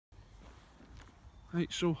Right,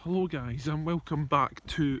 so hello guys and welcome back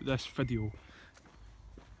to this video.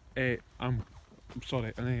 I'm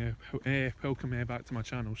sorry, and welcome back to my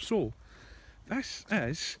channel. So, this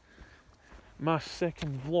is my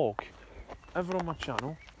second vlog ever on my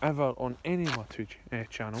channel, ever on any of my two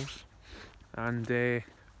channels. And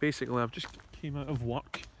basically I've just came out of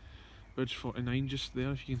work, Bridge 49 just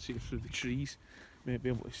there, if you can see it through the trees. You might be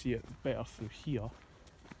able to see it better through here,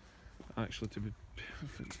 actually, to be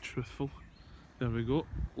truthful. There we go,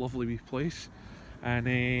 lovely wee place. And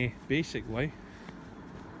basically,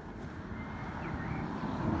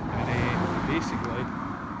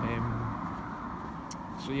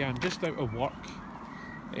 so yeah, I'm just out of work.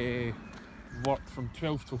 Worked from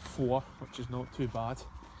 12 till 4, which is not too bad.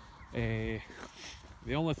 The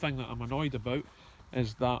only thing that I'm annoyed about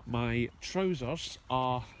is that my trousers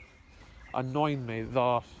are annoying me.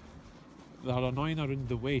 They're annoying around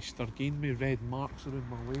the waist. They're giving me red marks around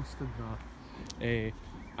my waist and that.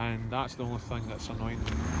 And that's the only thing that's annoying me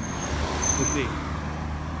today.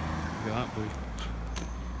 Look at that boy.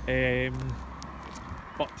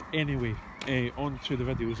 But anyway, on to the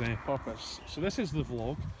video's purpose. So this is the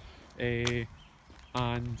vlog,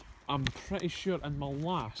 and I'm pretty sure in my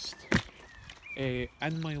last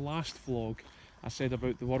vlog I said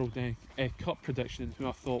about the World Cup prediction and who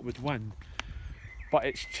I thought would win, but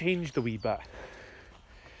it's changed a wee bit.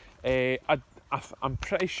 I'm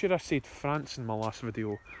pretty sure I said France in my last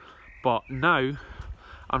video, but now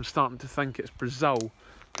I'm starting to think it's Brazil,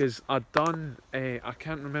 because I'd done, I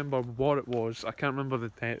can't remember what it was, I can't remember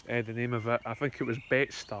the name of it. I think it was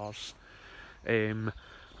BetStars, and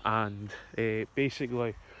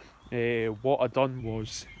basically what I'd done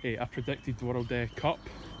was I predicted the World Cup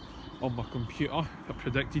on my computer. I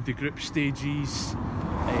predicted the group stages,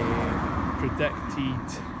 predicted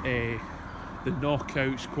the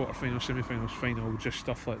knockouts, quarterfinals, semi-finals, final, just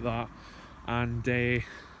stuff like that. And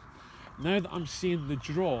now that I'm seeing the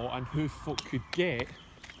draw and who folk could get,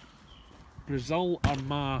 Brazil are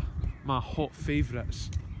my hot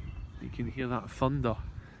favourites. You can hear that thunder.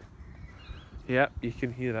 Yep, you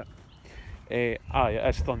can hear it. It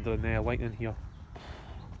is thunder and lightning here.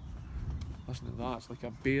 Listen to that, it's like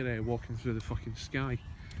a bear walking through the fucking sky.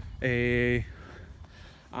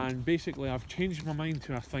 And basically I've changed my mind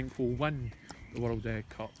to, I think we'll win the World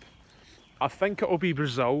Cup. I think it'll be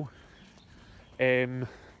Brazil. I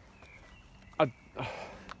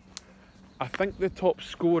think the top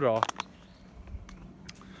scorer,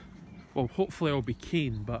 well, hopefully it'll be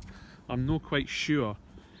Kane, but I'm not quite sure,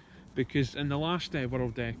 because in the last in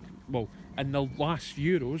the last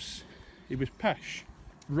Euros, he was pish,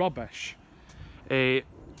 rubbish.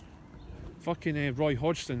 Fucking Roy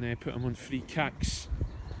Hodgson put him on free kicks,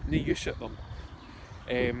 no use at them.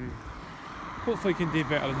 Hopefully he can do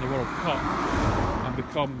better in the World Cup and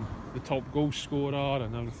become the top goal scorer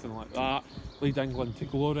and everything like that, lead England to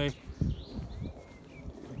glory.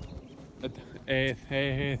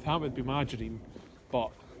 That would be my dream,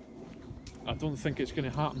 but I don't think it's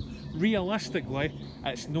going to happen. Realistically,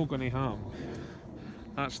 it's not going to happen.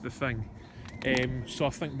 That's the thing. So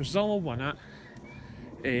I think Brazil will win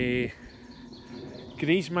it.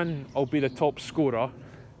 Griezmann will be the top scorer.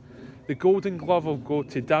 The Golden Glove will go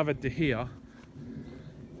to David De Gea.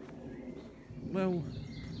 Well,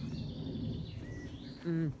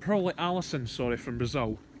 probably Alisson, sorry, from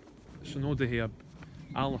Brazil. So no De Gea,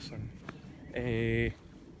 Alisson. I'm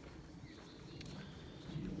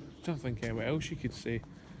trying to think what else you could say.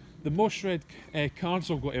 The most red cards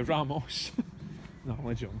will go to Ramos. No,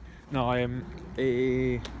 I'm joking. No, I'm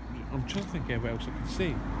trying to think what else I could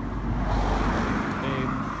say.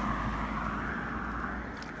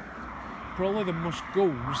 Probably the most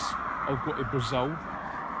goals will go to Brazil.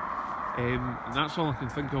 And that's all I can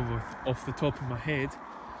think of off the top of my head.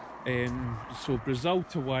 So Brazil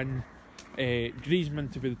to win, Griezmann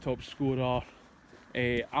to be the top scorer,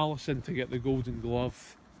 Alisson to get the Golden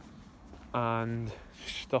Glove, and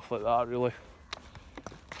stuff like that, really.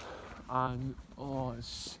 And oh,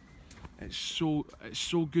 it's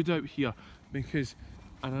so good out here, because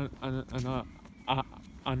I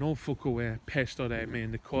know folk will pester at me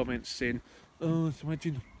in the comments saying, oh, so why do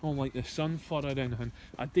you not like the sun for it or anything?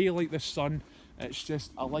 I do like the sun. It's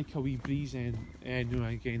just I like a wee breeze now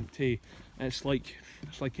again too. It's like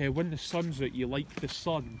when the sun's out, you like the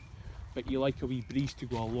sun, but you like a wee breeze to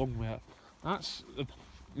go along with it. That's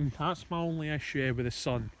my only issue with the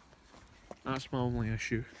sun. That's my only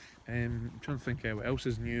issue. I'm trying to think what else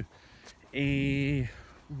is new.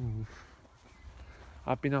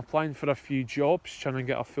 I've been applying for a few jobs, trying to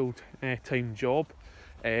get a full-time job.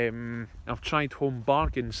 I've tried Home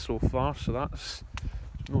Bargains so far, so that's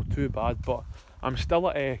not too bad, but I'm still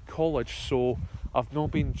at college, so I've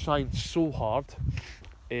not been trying so hard.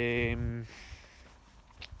 Trying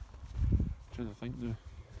to think now.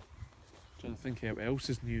 Trying to think what else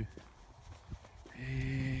is new.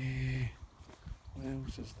 What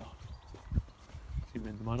else is there? See me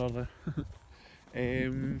in the mirror there.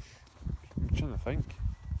 I'm trying to think.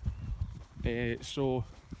 So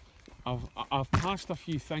I've passed a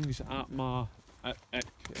few things at my at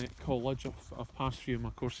college. I've passed a few of my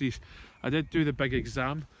courses. I did do the big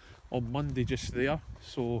exam on Monday just there.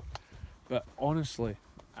 So, but honestly,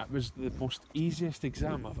 it was the most easiest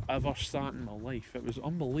exam I've ever sat in my life. It was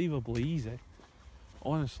unbelievably easy,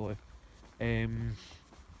 honestly. And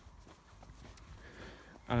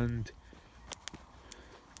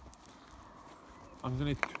I'm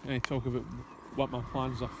going to talk about what my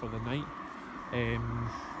plans are for the night.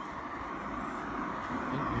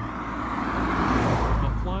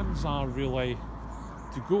 My plans are really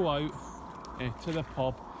to go out to the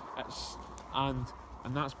pub. And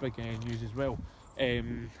that's big news as well.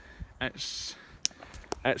 It's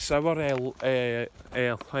our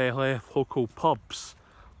local pubs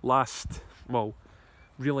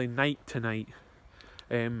really night to night,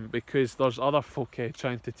 because there's other folk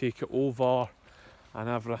trying to take it over and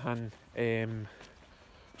everything,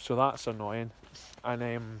 so that's annoying.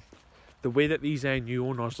 And the way that these new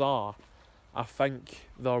owners are, I think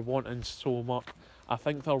they're wanting so much. I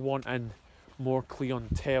think they're wanting more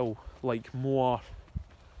clientele, like more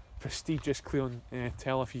prestigious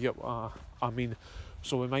clientele, if you get what I mean.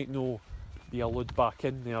 So we might not be allowed back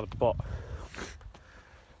in there, but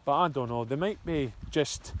I don't know. They might be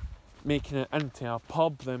just making it into a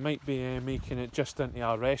pub. They might be making it just into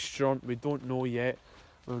a restaurant. We don't know yet.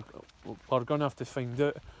 We're gonna have to find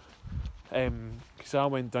out. Because I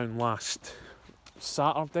went down last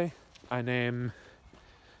Saturday, and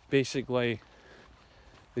basically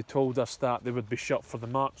they told us that they would be shut for the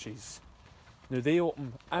marches. Now they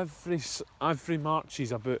open every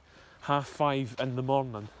marches about 5:30 in the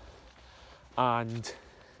morning, and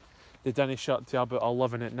they didn't shut till about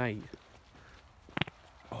 11 at night.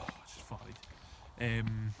 Oh, I just farted.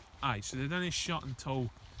 So they didn't shut until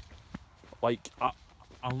like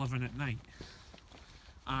 11 at night.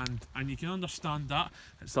 And you can understand that.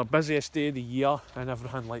 It's their busiest day of the year and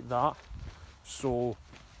everything like that. So,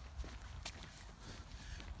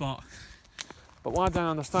 but what I don't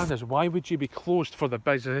understand is, why would you be closed for the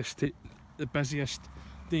busiest day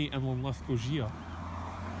in Linlithgow's year?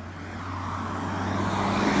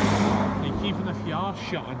 Like, even if you are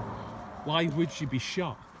shutting, why would you be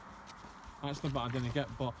shut? That's the bit I didn't get.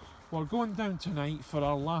 But we're going down tonight for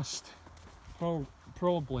our last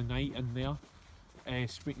probably night in there.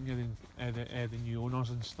 Speaking of the new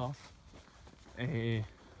owners and stuff, and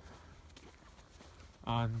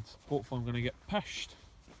hopefully I'm going to get pished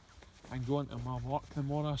and go into my work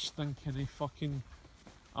tomorrow stinking of fucking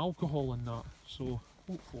alcohol and that. So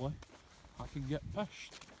hopefully I can get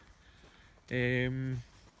pished. Trying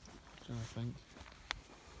to think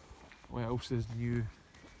what else is new.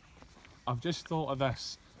 I've just thought of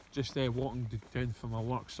this, just walking down for my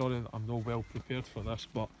work. Sorry that I'm not well prepared for this,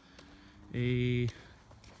 but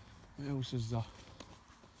what else is there?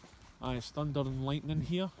 It's thunder and lightning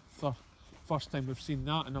here. First time we've seen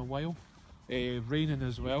that in a while. Raining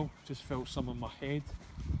as well. Just felt some on my head.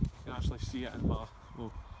 You can actually see it in my.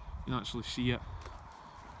 Well, you can actually see it.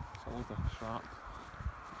 It's a load of crap.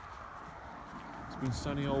 It's been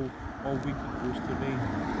sunny all week. It goes to rain.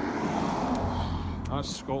 That's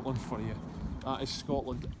Scotland for you. That is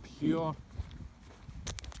Scotland pure.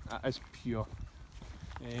 That is pure.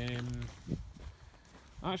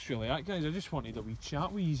 That's really it, guys. I just wanted a wee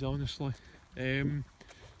chat with you, honestly.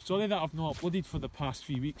 Sorry that I've not uploaded for the past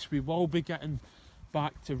few weeks. We will be getting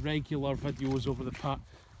back to regular videos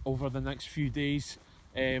over the next few days,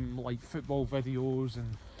 like football videos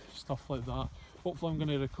and stuff like that. Hopefully I'm going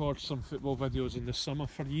to record some football videos in the summer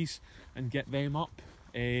for yous and get them up.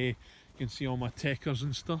 You can see all my techers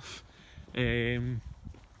and stuff.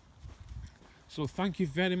 So thank you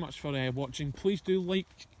very much for watching. Please do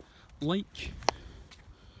like,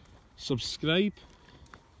 subscribe,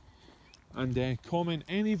 and comment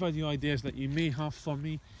any video ideas that you may have for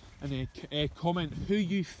me, and comment who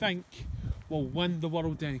you think will win the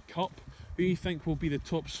World Cup, who you think will be the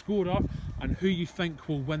top scorer, and who you think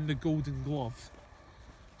will win the Golden Glove.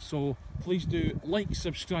 So please do like,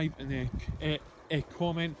 subscribe, and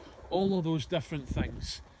comment all of those different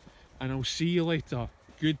things, and I'll see you later.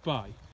 Goodbye.